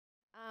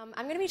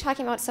I'm going to be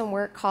talking about some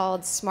work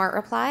called Smart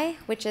Reply,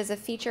 which is a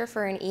feature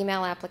for an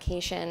email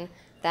application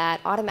that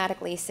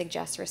automatically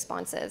suggests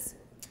responses.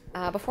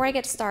 Before I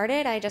get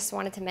started, I just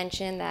wanted to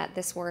mention that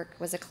this work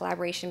was a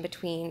collaboration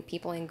between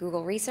people in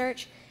Google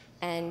Research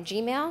and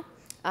Gmail.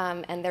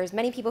 And there's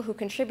many people who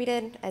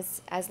contributed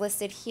as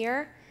listed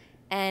here.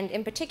 And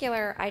in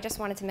particular, I just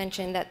wanted to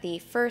mention that the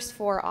first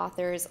 4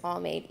 authors all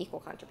made equal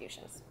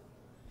contributions.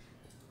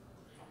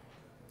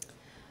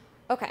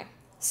 Okay.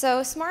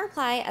 So Smart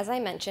Reply, as I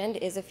mentioned,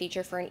 is a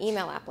feature for an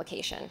email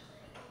application.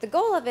 The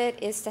goal of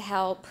it is to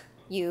help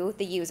you,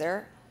 the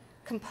user,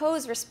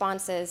 compose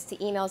responses to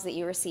emails that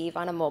you receive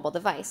on a mobile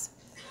device.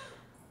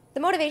 The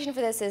motivation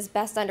for this is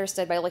best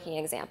understood by looking at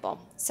an example.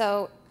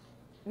 So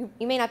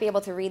you may not be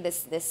able to read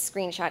this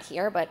screenshot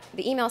here, but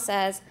the email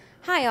says,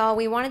 "Hi all,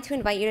 we wanted to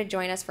invite you to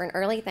join us for an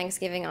early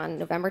Thanksgiving on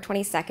November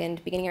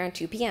 22nd, beginning around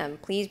 2 p.m.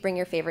 Please bring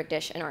your favorite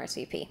dish and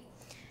RSVP."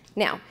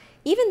 Now,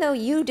 even though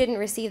you didn't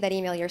receive that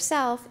email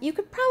yourself, you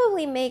could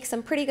probably make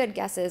some pretty good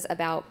guesses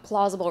about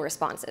plausible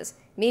responses.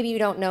 Maybe you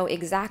don't know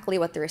exactly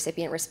what the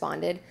recipient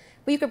responded,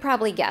 but you could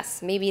probably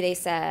guess. Maybe they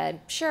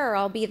said, "Sure,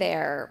 I'll be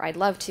there, I'd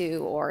love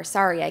to," or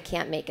 "Sorry, I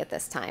can't make it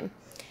this time."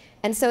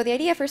 And so the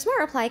idea for Smart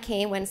Reply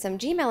came when some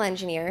Gmail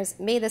engineers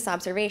made this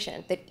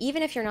observation, that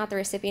even if you're not the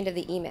recipient of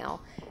the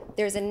email,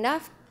 there's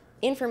enough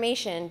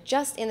information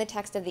just in the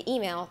text of the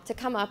email to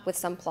come up with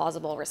some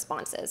plausible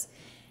responses.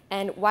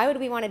 And why would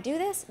we want to do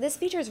this? This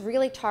feature is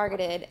really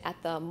targeted at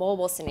the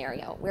mobile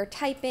scenario, where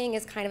typing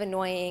is kind of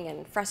annoying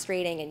and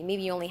frustrating, and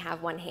maybe you only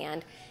have one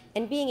hand.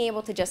 And being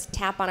able to just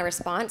tap on a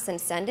response and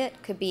send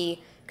it could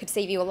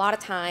save you a lot of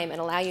time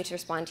and allow you to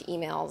respond to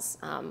emails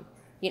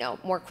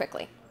more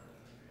quickly.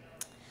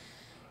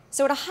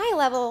 So at a high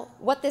level,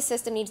 what this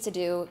system needs to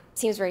do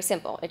seems very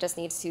simple. It just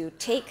needs to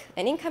take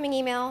an incoming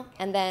email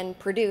and then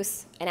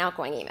produce an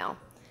outgoing email.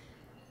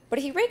 But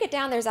if you break it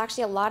down, there's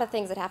actually a lot of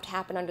things that have to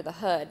happen under the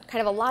hood,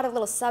 kind of a lot of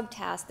little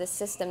subtasks this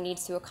system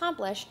needs to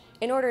accomplish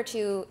in order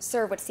to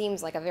serve what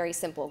seems like a very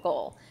simple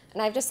goal.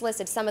 And I've just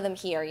listed some of them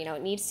here.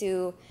 It needs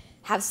to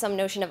have some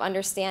notion of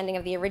understanding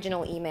of the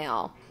original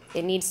email.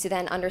 It needs to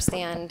then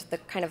understand the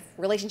kind of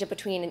relationship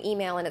between an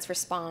email and its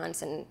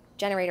response and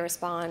generate a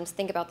response,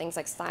 think about things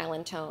like style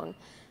and tone.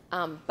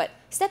 But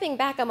stepping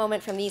back a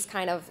moment from these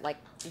kind of like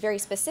very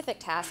specific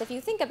tasks, if you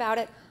think about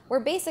it,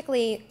 we're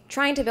basically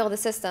trying to build a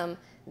system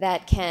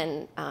that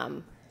can,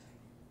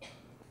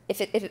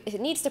 if it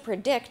needs to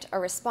predict a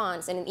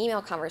response in an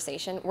email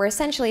conversation, we're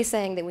essentially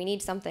saying that we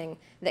need something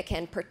that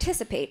can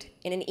participate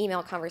in an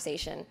email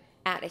conversation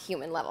at a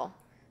human level.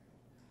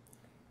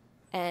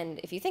 And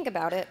if you think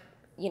about it,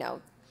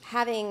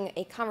 having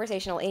a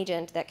conversational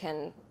agent that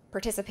can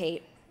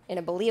participate in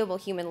a believable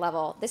human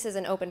level, this is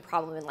an open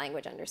problem in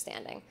language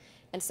understanding.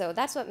 And so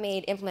that's what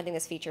made implementing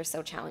this feature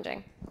so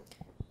challenging.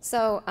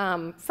 So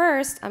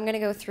first, I'm going to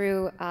go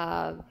through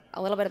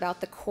a little bit about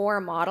the core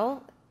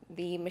model,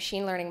 the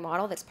machine learning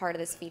model that's part of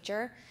this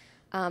feature.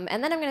 And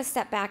then I'm going to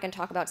step back and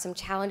talk about some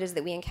challenges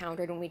that we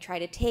encountered when we tried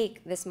to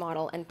take this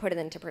model and put it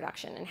into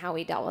production and how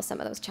we dealt with some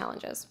of those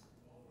challenges.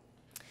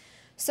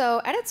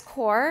 So at its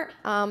core,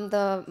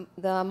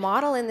 the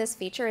model in this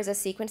feature is a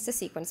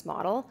sequence-to-sequence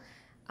model.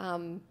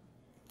 Since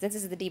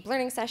this is the deep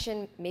learning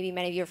session, maybe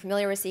many of you are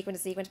familiar with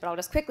sequence-to-sequence, but I'll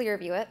just quickly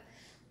review it.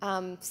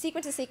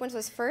 Sequence-to-sequence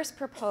was first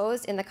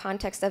proposed in the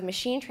context of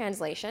machine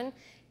translation,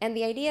 and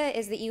the idea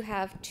is that you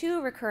have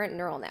 2 recurrent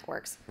neural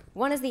networks.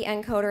 One is the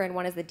encoder and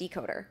one is the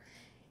decoder.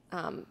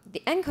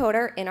 The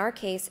encoder, in our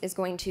case, is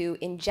going to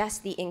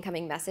ingest the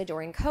incoming message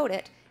or encode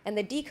it, and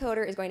the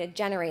decoder is going to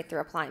generate the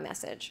reply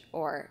message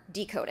or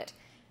decode it.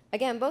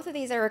 Again, both of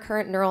these are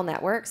recurrent neural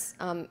networks,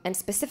 and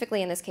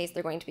specifically in this case,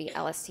 they're going to be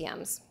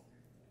LSTMs.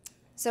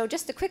 So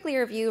just to quickly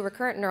review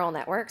recurrent neural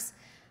networks,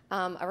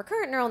 a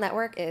recurrent neural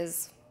network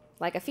is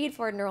like a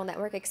feed-forward neural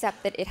network,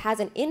 except that it has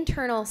an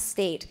internal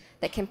state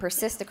that can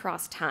persist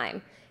across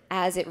time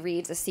as it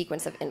reads a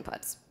sequence of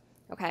inputs.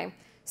 Okay?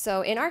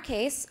 So in our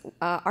case,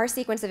 our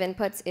sequence of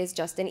inputs is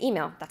just an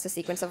email. That's a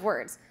sequence of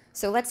words.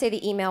 So let's say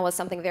the email was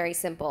something very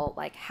simple,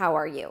 like, "How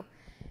are you?"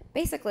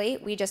 Basically,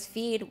 we just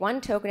feed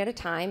one token at a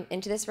time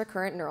into this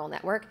recurrent neural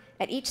network.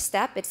 At each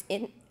step, it's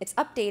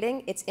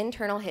updating its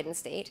internal hidden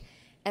state.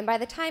 And by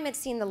the time it's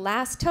seen the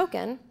last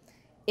token,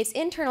 its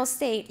internal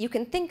state you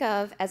can think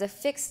of as a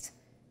fixed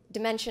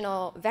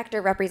dimensional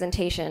vector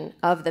representation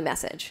of the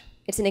message.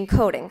 It's an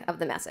encoding of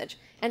the message.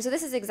 And so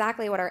this is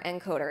exactly what our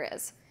encoder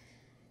is.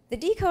 The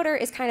decoder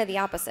is kind of the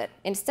opposite.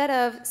 Instead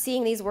of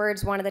seeing these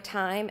words one at a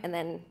time and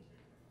then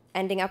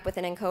ending up with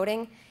an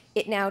encoding,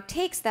 it now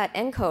takes that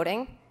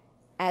encoding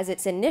as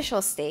its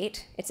initial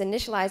state. It's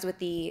initialized with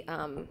the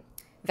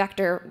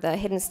vector, the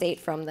hidden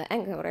state from the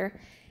encoder,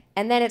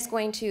 and then it's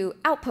going to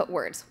output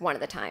words one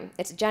at a time.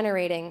 It's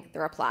generating the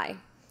reply.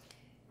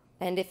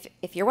 And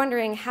if you're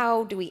wondering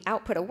how do we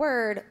output a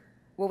word,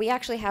 what we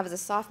actually have is a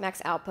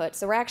softmax output,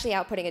 so we're actually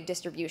outputting a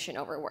distribution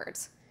over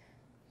words.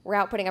 We're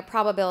outputting a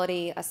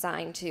probability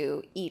assigned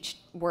to each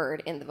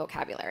word in the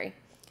vocabulary.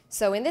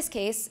 So in this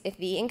case, if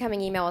the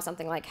incoming email is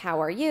something like, "How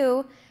are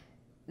you?"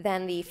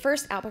 then the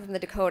first output from the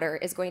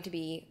decoder is going to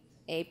be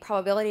a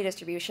probability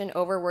distribution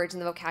over words in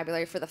the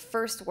vocabulary for the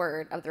first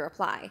word of the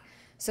reply.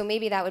 So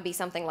maybe that would be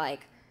something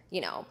like,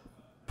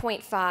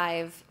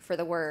 0.5 for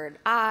the word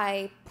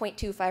I,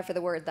 0.25 for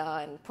the word the,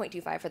 and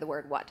 0.25 for the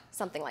word what,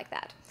 something like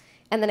that.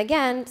 And then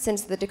again,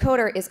 since the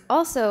decoder is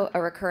also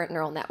a recurrent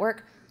neural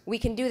network, we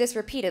can do this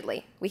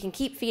repeatedly. We can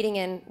keep feeding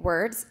in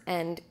words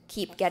and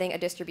keep getting a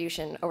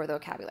distribution over the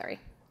vocabulary.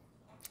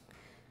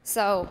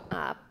 So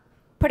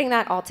putting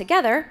that all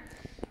together,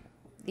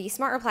 the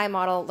smart reply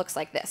model looks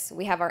like this.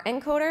 We have our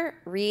encoder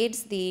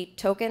reads the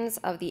tokens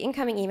of the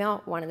incoming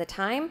email one at a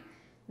time.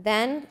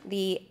 Then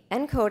the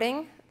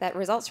encoding that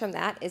results from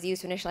that is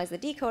used to initialize the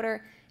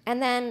decoder,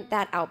 and then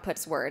that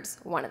outputs words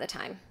one at a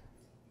time.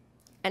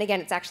 And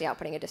again, it's actually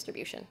outputting a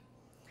distribution.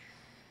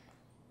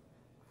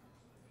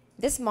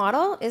 This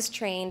model is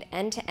trained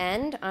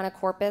end-to-end on a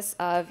corpus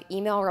of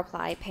email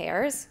reply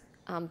pairs.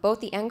 Both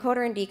the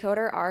encoder and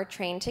decoder are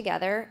trained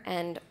together,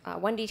 and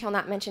one detail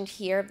not mentioned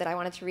here that I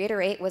wanted to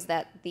reiterate was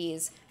that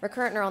these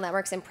recurrent neural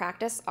networks in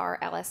practice are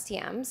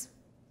LSTMs.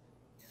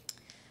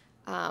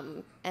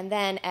 And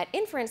then at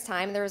inference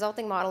time, the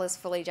resulting model is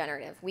fully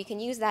generative. We can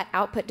use that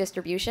output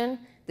distribution,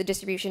 the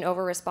distribution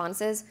over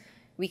responses.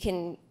 We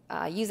can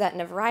use that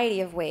in a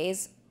variety of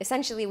ways.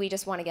 Essentially, we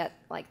just want to get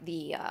like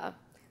the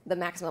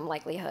maximum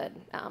likelihood,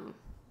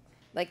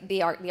 like the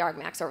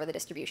argmax over the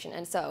distribution.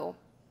 And so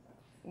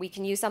we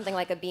can use something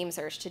like a beam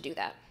search to do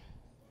that.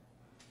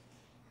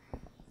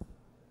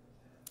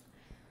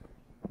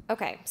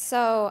 OK,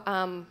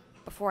 so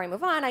before I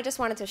move on, I just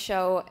wanted to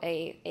show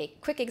a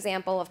quick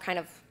example of kind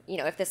of,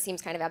 if this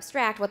seems kind of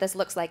abstract, what this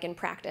looks like in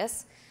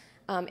practice.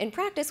 In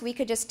practice, we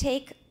could just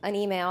take an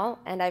email,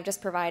 and I've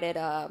just provided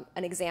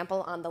an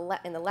example on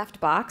in the left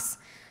box.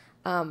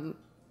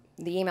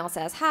 The email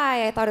says,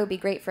 "Hi, I thought it would be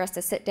great for us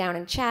to sit down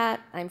and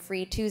chat. I'm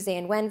free Tuesday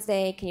and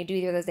Wednesday. Can you do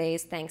either of those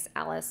days? Thanks,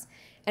 Alice."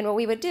 And what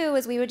we would do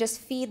is we would just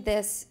feed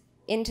this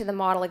into the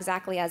model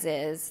exactly as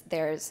is.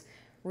 There's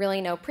really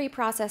no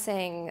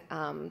pre-processing.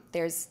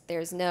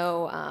 There's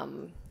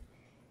no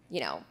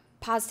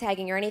pause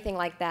tagging or anything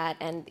like that.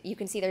 And you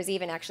can see there's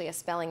even actually a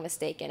spelling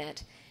mistake in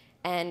it.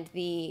 And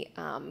the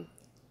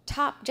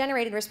top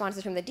generated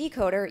responses from the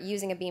decoder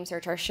using a beam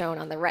search are shown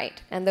on the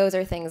right. And those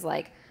are things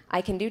like,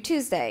 I can do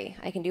Tuesday,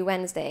 I can do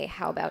Wednesday,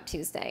 how about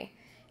Tuesday,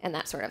 and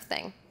that sort of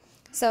thing.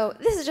 So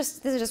this is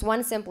just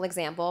one simple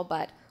example,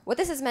 but what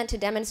this is meant to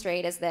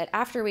demonstrate is that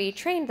after we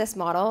trained this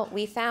model,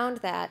 we found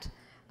that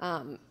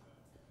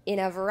in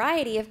a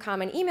variety of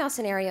common email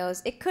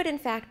scenarios, it could in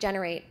fact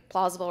generate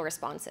plausible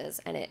responses,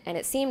 and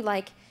it seemed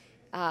like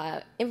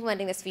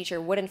implementing this feature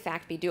would in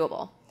fact be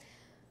doable.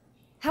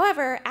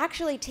 However,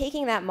 actually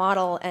taking that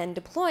model and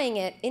deploying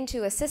it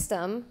into a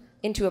system,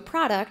 into a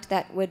product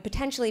that would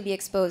potentially be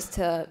exposed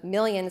to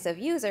millions of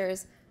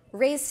users,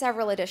 raised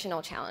several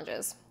additional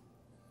challenges.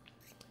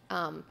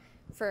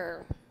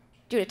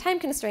 Due to time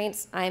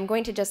constraints, I'm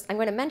going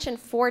to mention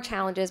 4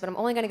 challenges, but I'm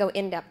only going to go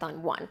in depth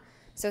on 1.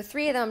 So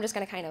 3 of them, I'm just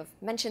going to kind of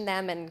mention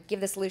them and give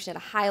the solution at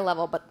a high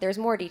level, but there's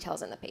more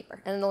details in the paper.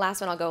 And then the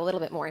last one I'll go a little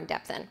bit more in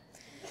depth in.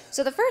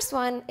 So the first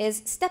one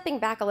is stepping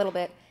back a little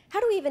bit. How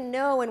do we even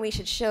know when we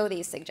should show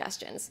these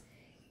suggestions?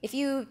 If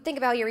you think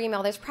about your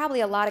email, there's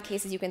probably a lot of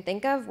cases you can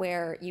think of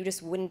where you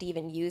just wouldn't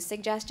even use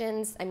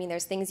suggestions. I mean,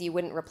 there's things you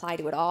wouldn't reply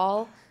to at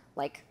all,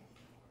 like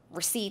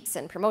receipts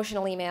and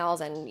promotional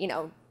emails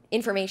and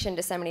information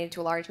disseminated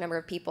to a large number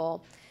of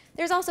people.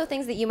 There's also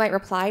things that you might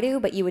reply to,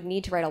 but you would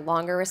need to write a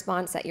longer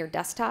response at your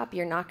desktop.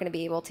 You're not going to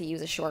be able to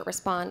use a short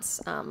response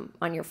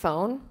on your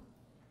phone.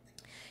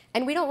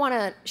 And we don't want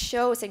to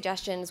show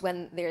suggestions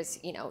when there's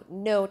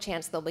no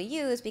chance they'll be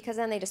used, because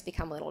then they just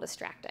become a little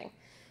distracting.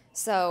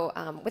 So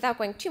without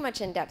going too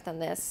much in depth on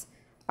this,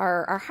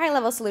 our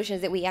high-level solution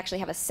is that we actually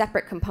have a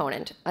separate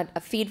component, a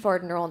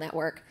feed-forward neural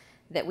network,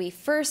 that we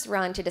first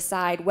run to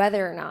decide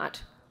whether or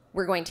not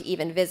we're going to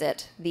even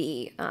visit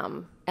the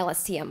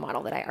LSTM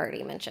model that I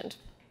already mentioned.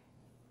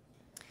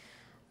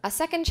 A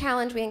second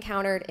challenge we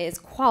encountered is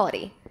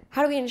quality.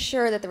 How do we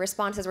ensure that the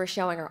responses we're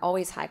showing are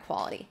always high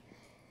quality?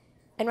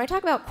 And when I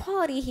talk about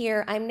quality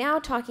here, I'm now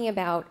talking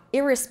about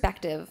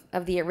irrespective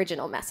of the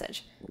original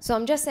message. So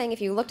I'm just saying if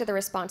you looked at the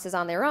responses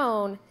on their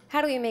own,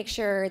 how do we make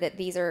sure that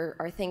these are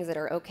things that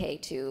are OK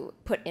to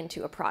put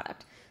into a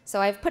product?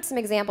 So I've put some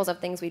examples of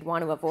things we'd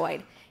want to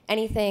avoid.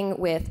 Anything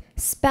with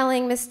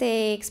spelling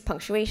mistakes,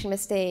 punctuation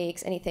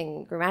mistakes,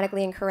 anything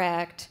grammatically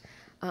incorrect,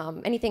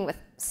 anything with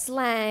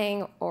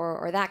slang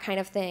or that kind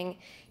of thing.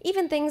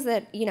 Even things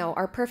that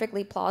are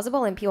perfectly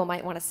plausible and people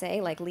might want to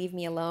say, like "leave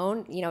me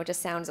alone," it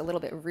just sounds a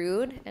little bit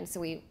rude, and so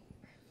we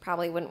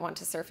probably wouldn't want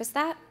to surface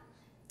that.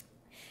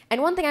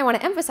 And one thing I want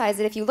to emphasize is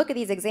that if you look at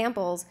these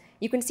examples,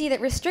 you can see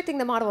that restricting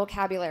the model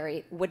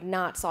vocabulary would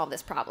not solve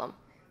this problem.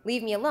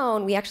 "Leave me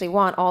alone," we actually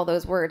want all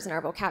those words in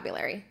our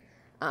vocabulary.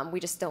 We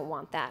just don't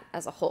want that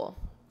as a whole.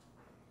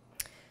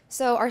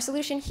 So our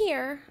solution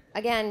here,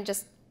 again,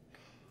 just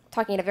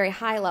talking at a very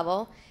high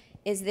level,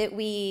 is that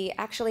we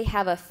actually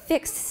have a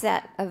fixed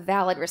set of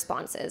valid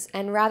responses.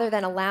 And rather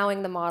than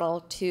allowing the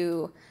model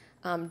to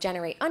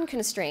generate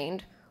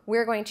unconstrained,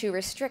 we're going to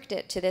restrict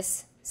it to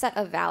this set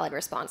of valid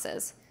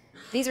responses.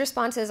 These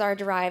responses are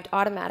derived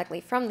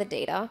automatically from the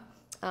data,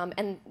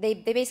 and they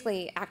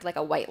basically act like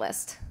a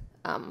whitelist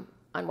on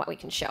what we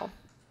can show.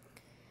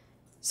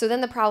 So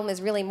then the problem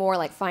is really more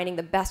like finding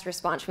the best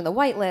response from the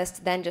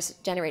whitelist than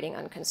just generating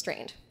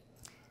unconstrained.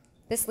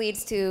 This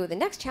leads to the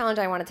next challenge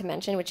I wanted to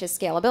mention, which is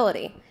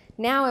scalability.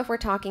 Now, if we're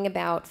talking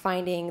about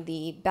finding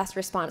the best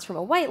response from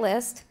a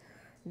whitelist,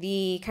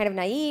 the kind of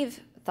naive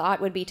thought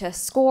would be to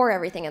score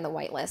everything in the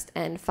whitelist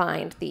and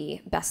find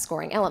the best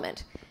scoring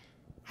element.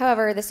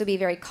 However, this would be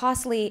very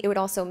costly. It would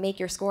also make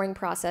your scoring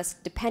process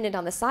dependent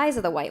on the size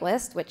of the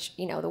whitelist, which,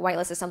 the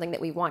whitelist is something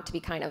that we want to be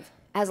kind of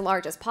as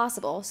large as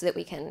possible so that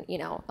we can,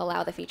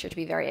 allow the feature to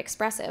be very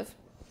expressive.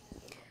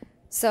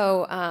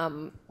 So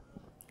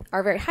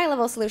our very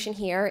high-level solution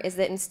here is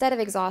that instead of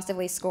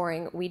exhaustively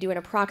scoring, we do an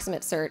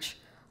approximate search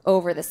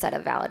over the set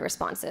of valid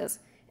responses.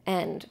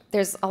 And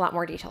there's a lot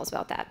more details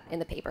about that in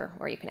the paper,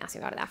 or you can ask me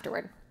about it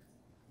afterward.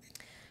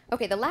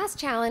 Okay, the last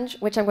challenge,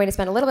 which I'm going to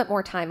spend a little bit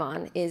more time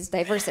on, is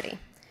diversity.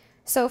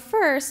 So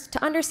first,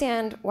 to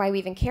understand why we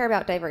even care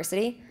about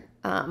diversity,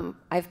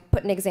 I've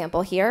put an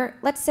example here.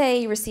 Let's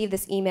say you receive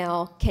this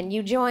email, "Can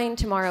you join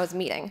tomorrow's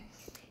meeting?"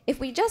 If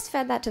we just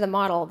fed that to the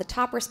model, the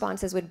top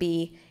responses would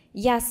be,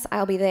 "Yes,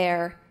 I'll be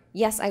there,"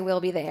 "Yes, I will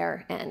be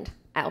there," and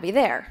 "I'll be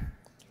there."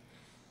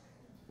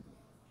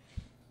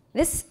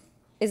 This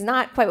is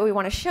not quite what we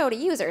want to show to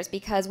users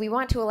because we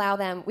want to allow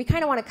them, we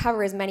kind of want to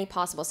cover as many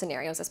possible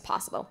scenarios as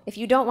possible. If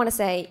you don't want to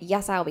say,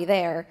 "Yes, I'll be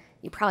there,"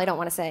 you probably don't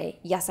want to say,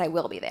 "Yes, I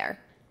will be there."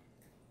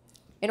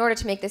 In order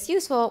to make this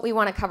useful, we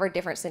want to cover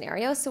different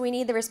scenarios, so we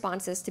need the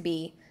responses to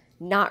be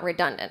not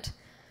redundant.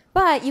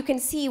 But you can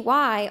see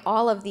why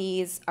all of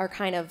these are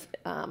kind of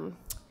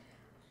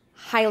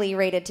highly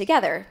rated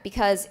together,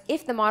 because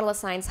if the model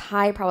assigns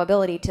high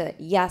probability to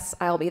 "Yes,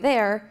 I'll be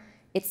there,"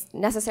 it's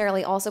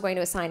necessarily also going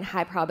to assign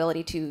high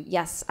probability to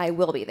 "Yes, I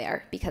will be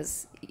there,"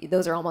 because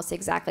those are almost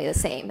exactly the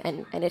same,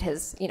 and it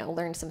has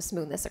learned some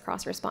smoothness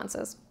across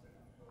responses.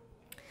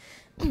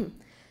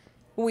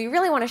 What we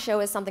really want to show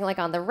is something like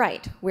on the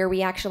right, where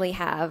we actually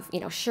have,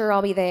 "Sure,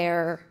 I'll be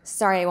there,"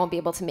 "Sorry, I won't be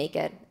able to make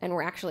it," and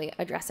we're actually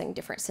addressing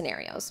different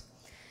scenarios.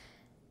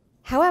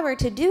 However,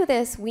 to do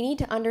this, we need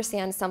to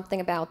understand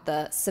something about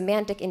the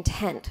semantic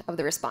intent of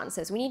the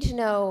responses. We need to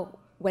know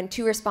when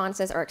two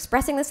responses are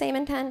expressing the same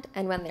intent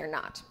and when they're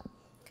not.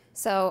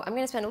 So I'm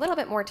going to spend a little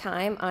bit more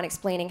time on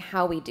explaining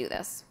how we do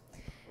this.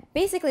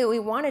 Basically, what we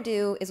want to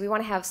do is we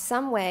want to have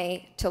some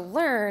way to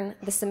learn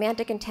the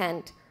semantic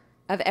intent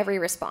of every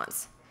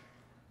response.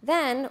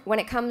 Then, when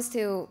it comes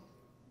to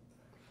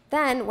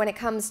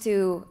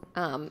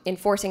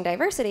enforcing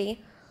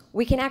diversity,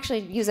 we can actually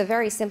use a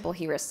very simple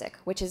heuristic,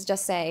 which is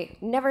just say,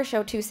 never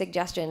show two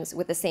suggestions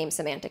with the same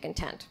semantic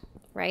intent,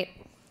 right?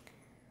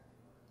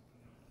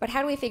 But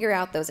how do we figure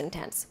out those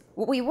intents?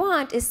 What we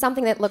want is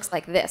something that looks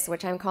like this,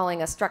 which I'm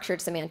calling a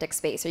structured semantic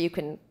space, or you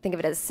can think of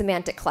it as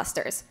semantic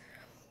clusters.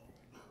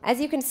 As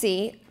you can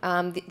see,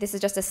 this is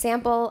just a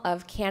sample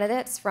of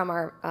candidates from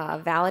our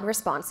valid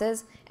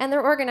responses, and they're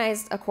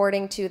organized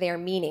according to their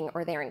meaning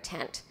or their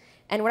intent.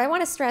 And what I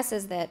want to stress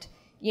is that,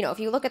 if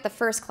you look at the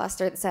first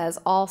cluster that says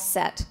all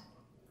set,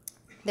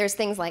 there's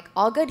things like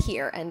all good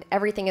here and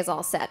everything is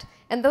all set.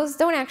 And those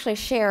don't actually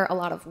share a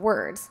lot of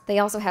words. They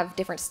also have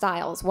different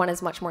styles. One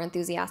is much more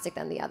enthusiastic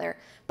than the other,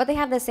 but they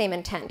have the same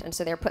intent, and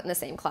so they're put in the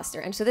same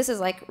cluster. And so this is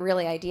like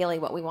really ideally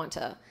what we want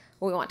to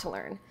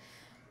learn.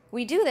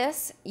 We do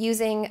this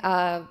using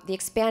the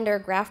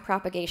expander graph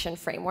propagation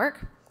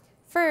framework.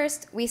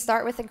 First, we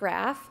start with a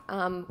graph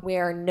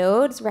where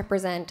nodes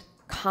represent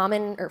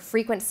common or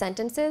frequent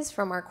sentences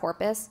from our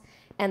corpus,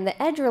 and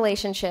the edge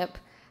relationship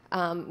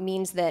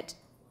means that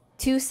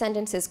two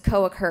sentences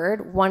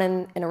co-occurred, one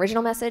in an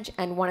original message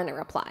and one in a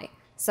reply.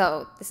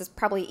 So this is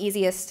probably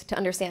easiest to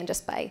understand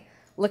just by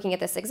looking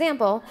at this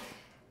example.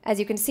 As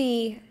you can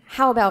see,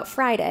 "How about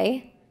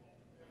Friday?"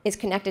 is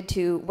connected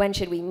to "when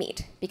should we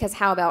meet?" because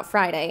 "how about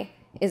Friday"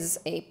 is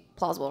a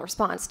plausible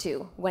response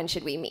to "when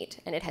should we meet?"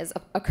 and it has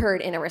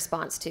occurred in a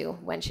response to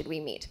 "when should we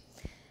meet?"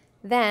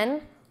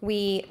 Then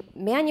we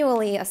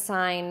manually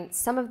assign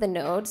some of the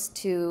nodes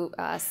to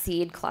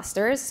seed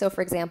clusters. So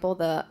for example,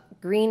 the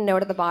green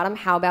node at the bottom,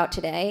 "How about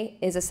today?"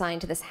 is assigned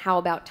to this "how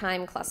about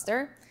time"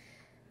 cluster.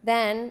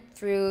 Then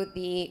through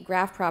the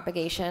graph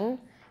propagation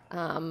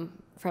from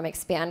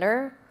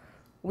expander,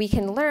 we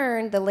can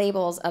learn the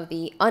labels of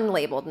the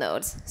unlabeled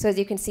nodes. So as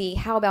you can see,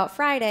 "How about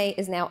Friday"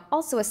 is now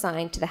also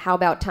assigned to the "how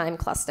about time"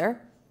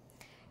 cluster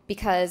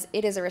because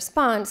it is a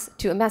response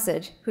to a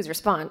message whose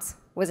response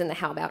was in the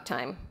 "how about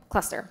time"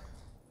 cluster.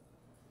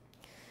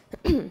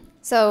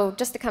 So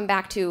just to come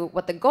back to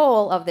what the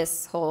goal of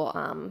this whole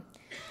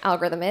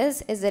algorithm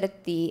is that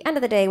at the end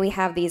of the day, we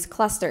have these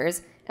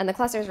clusters, and the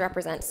clusters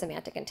represent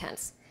semantic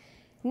intents.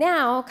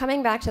 Now,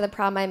 coming back to the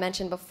problem I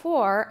mentioned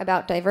before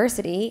about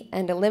diversity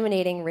and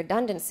eliminating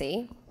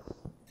redundancy,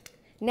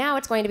 now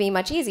it's going to be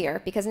much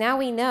easier because now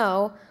we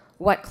know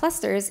what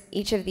clusters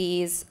each of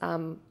these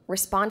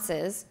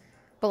responses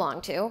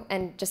belong to.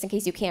 And just in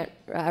case you can't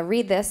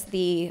read this,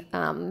 the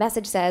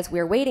message says,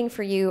 "We're waiting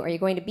for you. Are you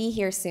going to be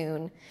here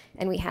soon?"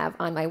 And we have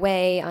on my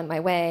way,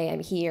 I'm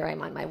here,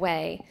 I'm on my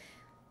way.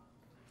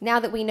 Now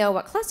that we know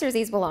what clusters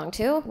these belong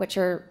to, which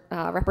are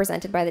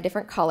represented by the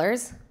different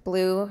colors,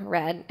 blue,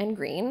 red, and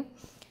green,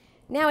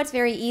 now it's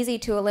very easy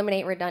to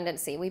eliminate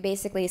redundancy. We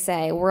basically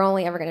say we're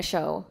only ever going to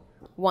show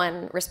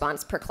one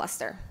response per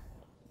cluster.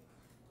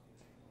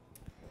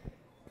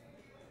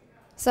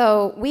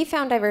 So we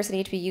found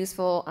diversity to be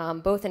useful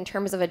both in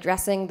terms of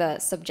addressing the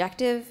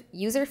subjective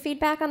user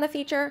feedback on the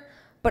feature,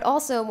 but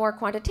also more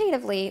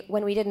quantitatively,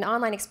 when we did an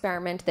online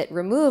experiment that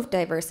removed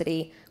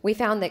diversity, we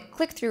found that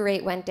click-through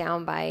rate went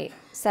down by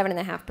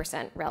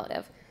 7.5%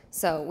 relative.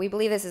 So we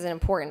believe this is an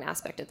important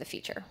aspect of the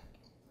feature.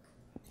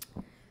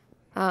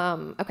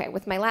 Okay,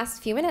 with my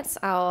last few minutes,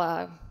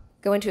 I'll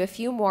go into a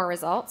few more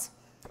results.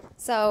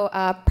 So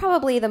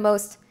probably the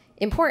most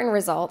important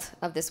result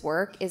of this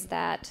work is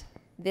that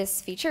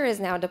this feature is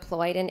now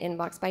deployed in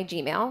Inbox by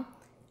Gmail,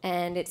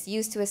 and it's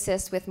used to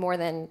assist with more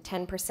than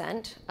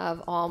 10%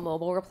 of all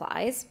mobile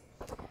replies.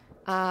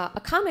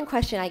 A common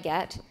question I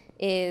get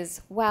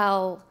is,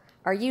 well,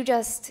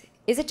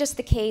 is it just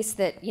the case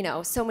that,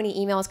 so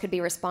many emails could be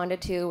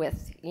responded to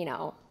with,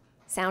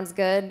 sounds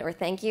good or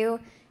thank you,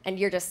 and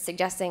you're just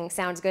suggesting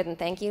sounds good and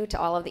thank you to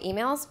all of the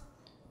emails?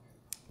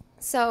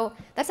 So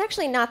that's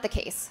actually not the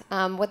case.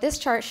 What this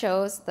chart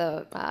shows,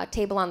 the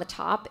table on the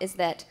top, is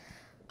that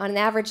on an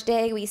average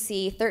day, we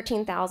see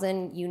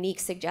 13,000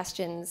 unique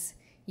suggestions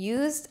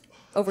used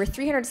over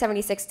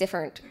 376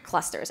 different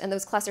clusters. And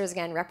those clusters,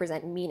 again,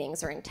 represent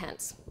meanings or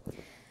intents.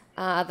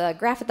 The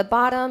graph at the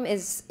bottom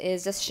is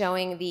just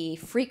showing the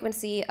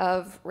frequency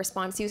of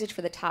response usage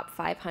for the top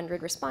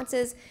 500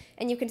 responses.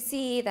 And you can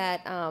see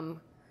that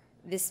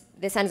this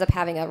ends up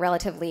having a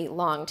relatively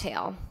long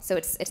tail. So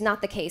it's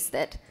not the case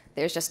that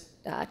there's just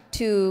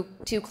two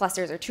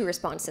clusters or two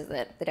responses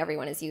that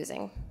everyone is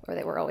using or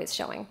that we're always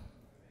showing.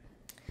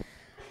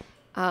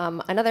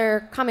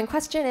 Another common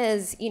question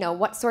is,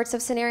 what sorts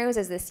of scenarios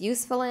is this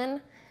useful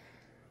in?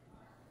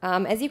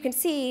 As you can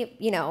see,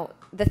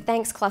 the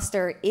thanks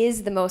cluster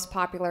is the most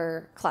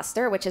popular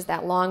cluster, which is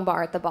that long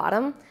bar at the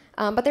bottom.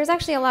 But there's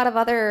actually a lot of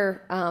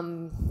other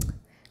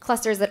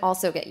clusters that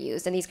also get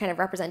used, and these kind of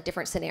represent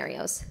different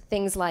scenarios.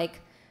 Things like,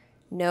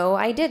 no,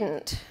 I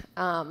didn't.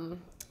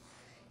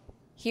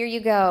 Here you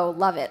go,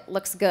 love it,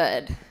 looks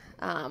good.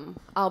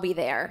 I'll be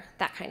there,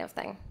 that kind of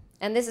thing.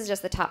 And this is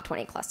just the top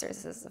 20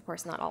 clusters. This is, of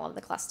course, not all of the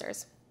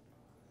clusters.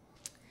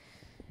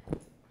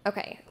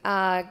 Okay,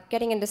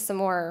 getting into some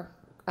more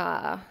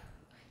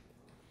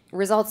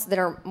results that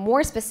are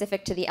more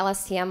specific to the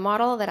LSTM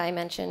model that I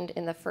mentioned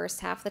in the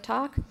first half of the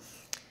talk.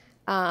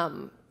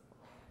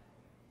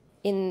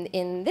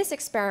 In this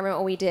experiment,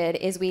 what we did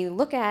is we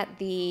look at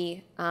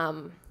the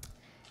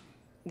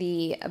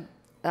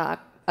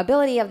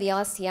ability of the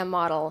LSTM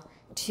model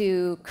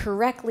to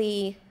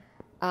correctly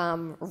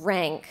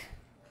rank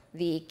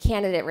the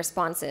candidate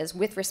responses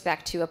with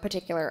respect to a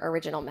particular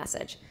original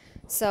message.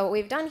 So what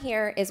we've done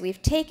here is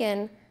we've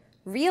taken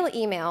real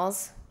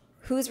emails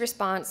whose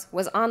response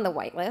was on the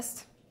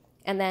whitelist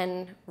and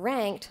then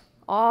ranked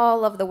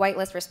all of the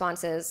whitelist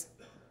responses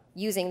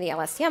using the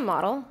LSTM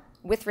model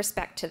with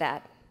respect to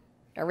that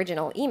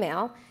original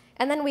email,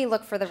 and then we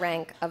look for the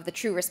rank of the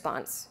true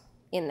response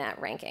in that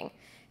ranking.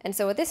 And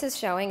so what this is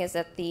showing is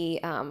that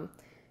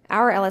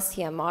our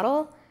LSTM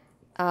model,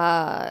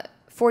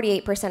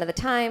 48% of the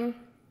time,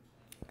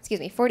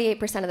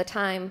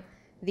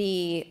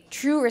 the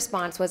true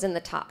response was in the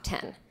top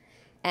 10.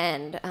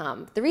 And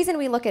the reason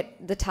we look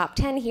at the top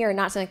 10 here,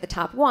 not something like the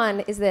top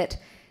 1, is that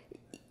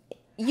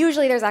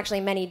usually there's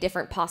actually many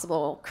different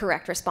possible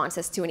correct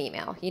responses to an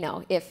email.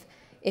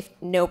 If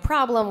no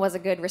problem was a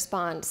good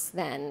response,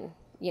 then,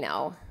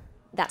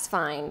 that's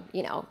fine,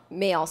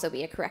 may also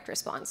be a correct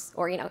response.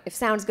 Or, if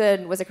sounds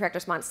good was a correct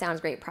response, sounds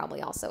great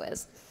probably also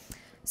is.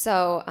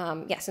 So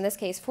yes, in this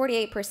case,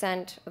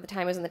 48% of the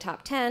time was in the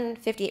top 10,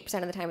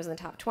 58% of the time was in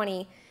the top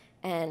 20,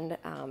 and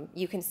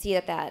you can see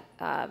that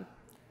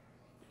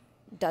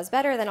does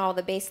better than all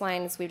the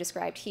baselines we've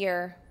described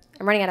here.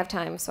 I'm running out of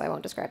time, so I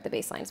won't describe the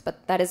baselines,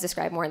 but that is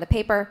described more in the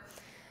paper.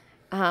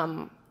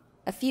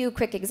 A few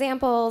quick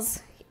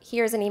examples.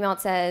 Here's an email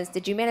that says,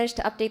 "Did you manage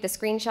to update the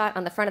screenshot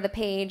on the front of the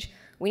page?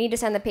 We need to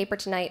send the paper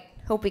tonight.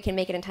 Hope we can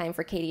make it in time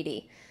for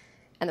KDD."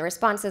 And the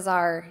responses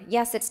are,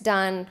 yes, it's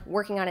done,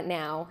 working on it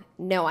now.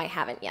 No, I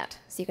haven't yet.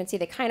 So you can see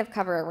they kind of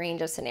cover a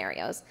range of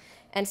scenarios.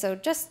 And so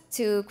just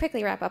to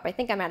quickly wrap up, I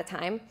think I'm out of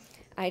time.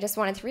 I just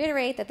wanted to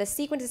reiterate that the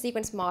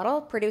sequence-to-sequence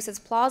model produces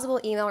plausible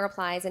email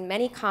replies in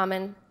many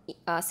common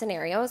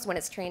scenarios when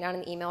it's trained on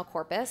an email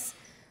corpus.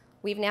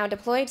 We've now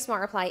deployed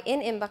Smart Reply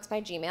in Inbox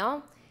by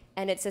Gmail,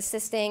 and it's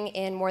assisting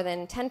in more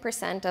than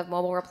 10% of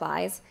mobile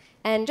replies.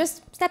 And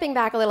just stepping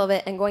back a little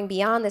bit and going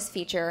beyond this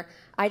feature,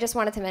 I just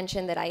wanted to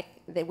mention that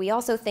we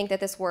also think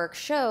that this work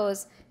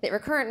shows that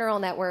recurrent neural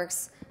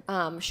networks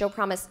show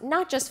promise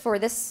not just for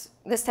this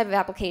type of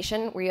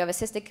application where you have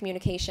assisted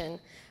communication,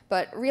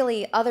 but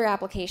really other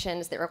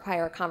applications that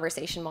require a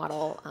conversation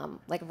model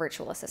like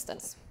virtual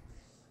assistants.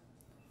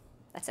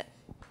 That's it.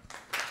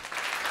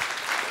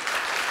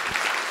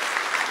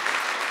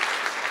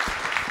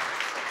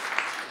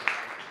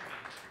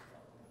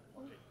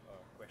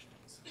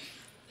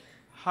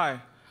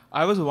 Hi.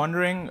 I was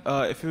wondering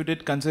if you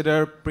did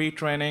consider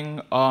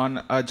pre-training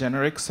on a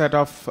generic set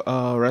of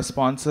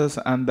responses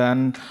and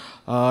then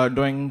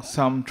doing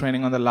some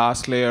training on the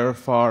last layer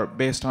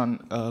based on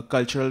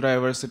cultural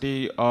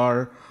diversity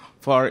or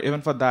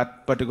even for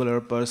that particular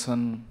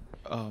person,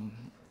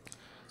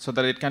 so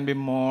that it can be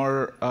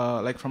more,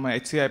 like from an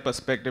HCI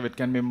perspective, it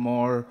can be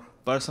more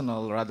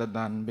personal rather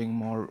than being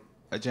more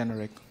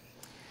generic.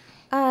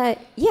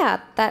 Yeah,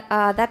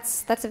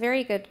 that's a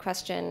very good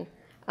question.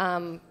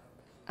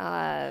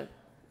 For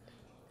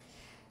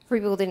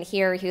people who didn't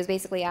hear, he was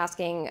basically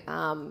asking,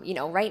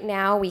 right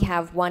now we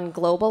have one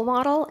global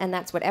model, and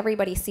that's what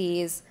everybody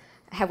sees.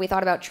 Have we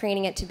thought about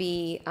training it to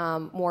be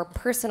more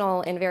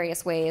personal in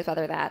various ways,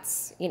 whether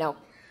that's,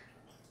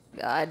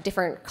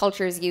 different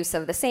cultures' use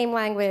of the same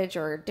language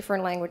or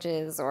different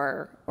languages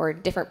or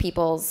different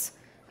people's,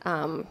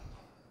 tone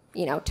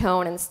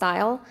and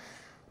style?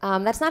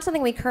 That's not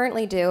something we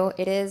currently do.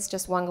 It is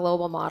just one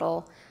global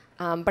model.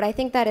 But I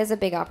think that is a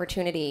big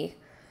opportunity.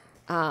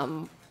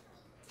 One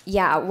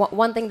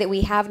thing that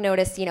we have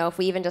noticed, if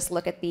we even just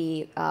look at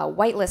the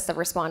white list of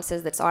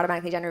responses that's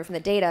automatically generated from the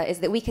data, is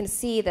that we can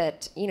see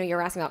that,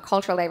 you're asking about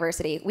cultural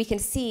diversity. We can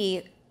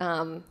see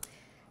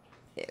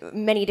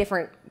many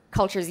different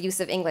cultures' use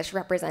of English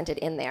represented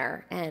in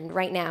there. And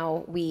right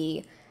now,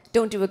 we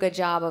don't do a good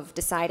job of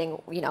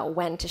deciding,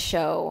 when to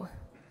show,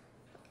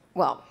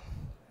 well,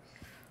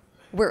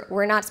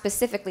 we're not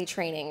specifically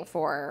training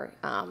for,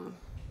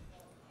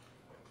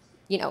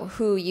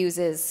 who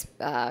uses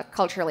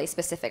culturally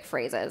specific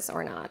phrases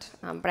or not.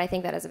 But I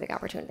think that is a big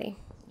opportunity.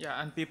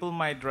 Yeah, and people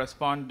might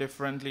respond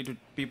differently to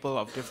people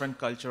of different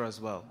culture as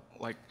well.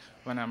 Like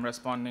when I'm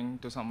responding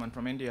to someone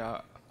from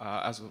India,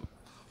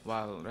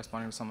 while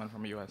responding to someone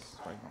from US,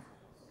 for example.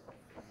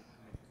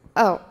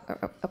 Oh,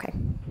 okay.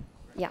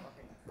 Yeah.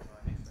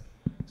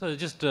 So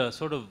just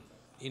sort of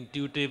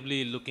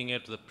intuitively looking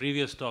at the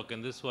previous talk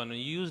and this one, you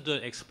used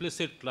an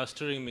explicit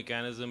clustering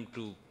mechanism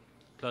to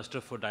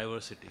cluster for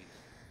diversity.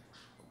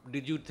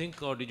 Did you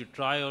think or did you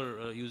try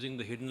using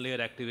the hidden layer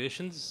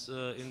activations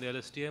in the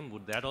LSTM?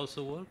 Would that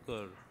also work?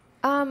 Or?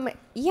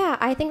 Yeah,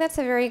 I think that's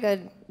a very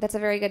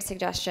good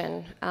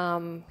suggestion.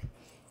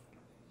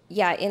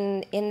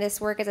 In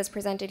this work as it's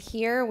presented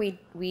here,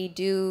 we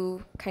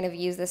do kind of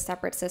use this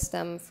separate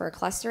system for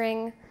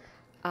clustering.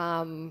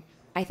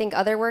 I think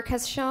other work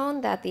has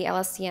shown that the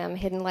LSTM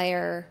hidden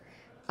layer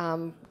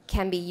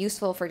can be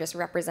useful for just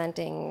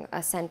representing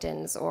a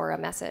sentence or a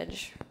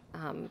message.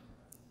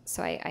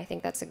 So I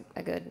think that's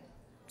a good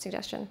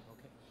suggestion.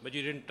 Okay. But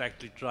you didn't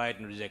actually try it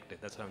and reject it.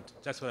 That's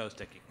what I was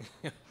checking.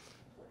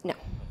 No.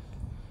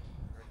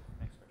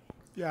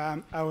 Yeah,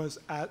 I was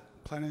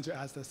planning to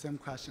ask the same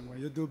question. When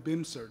you do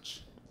beam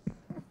search,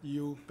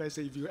 you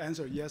basically, if you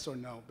answer yes or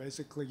no,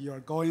 basically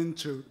you're going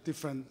to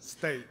different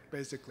state,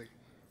 basically.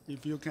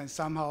 If you can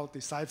somehow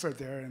decipher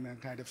there and then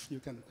kind of you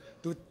can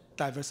do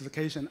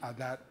diversification at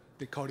that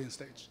decoding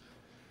stage.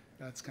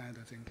 That's kind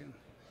of thinking.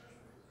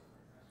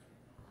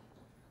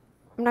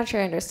 I'm not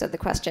sure I understood the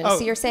question. Oh.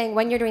 So you're saying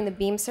when you're doing the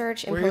beam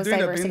search, impose diversity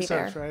there? When you're doing the beam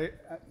search, right?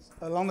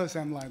 Along the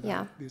same line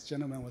that this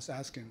gentleman was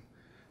asking.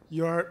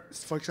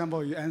 For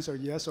example, you answer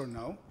yes or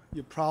no,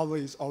 you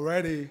probably is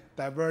already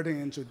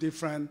diverting into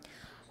different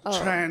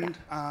trend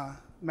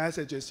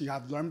messages you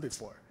have learned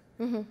before.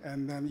 Mm-hmm.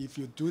 And then if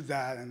you do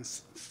that and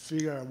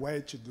figure a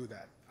way to do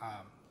that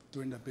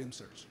during the beam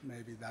search,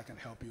 maybe that can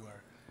help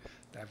your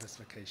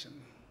diversification.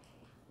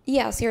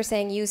 Yeah, so you're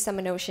saying use some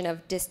notion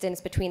of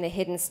distance between the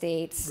hidden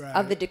states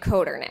of the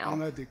decoder now. On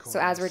the decoder, so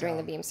as we're doing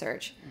the beam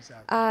search.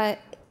 Exactly.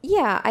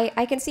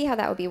 I can see how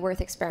that would be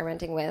worth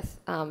experimenting with.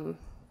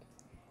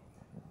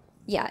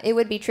 It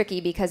would be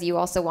tricky because you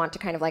also want to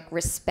kind of like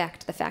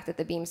respect the fact that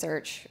the beam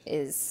search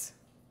is,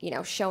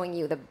 showing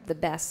you the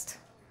best.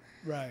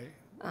 Right.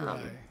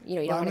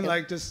 You don't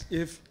like just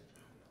if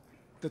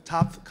the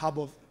top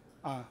couple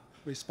of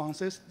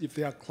responses, if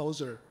they are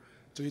closer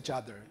to each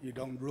other, you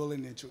don't really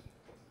need to.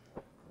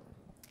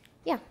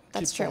 Yeah,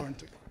 that's true.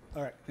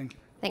 All right, thank you.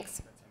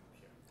 Thanks.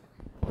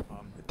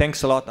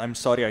 Thanks a lot. I'm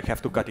sorry I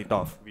have to cut it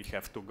off. We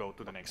have to go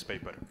to the next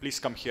paper. Please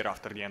come here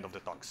after the end of the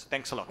talks.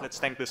 Thanks a lot. Let's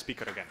thank the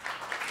speaker again.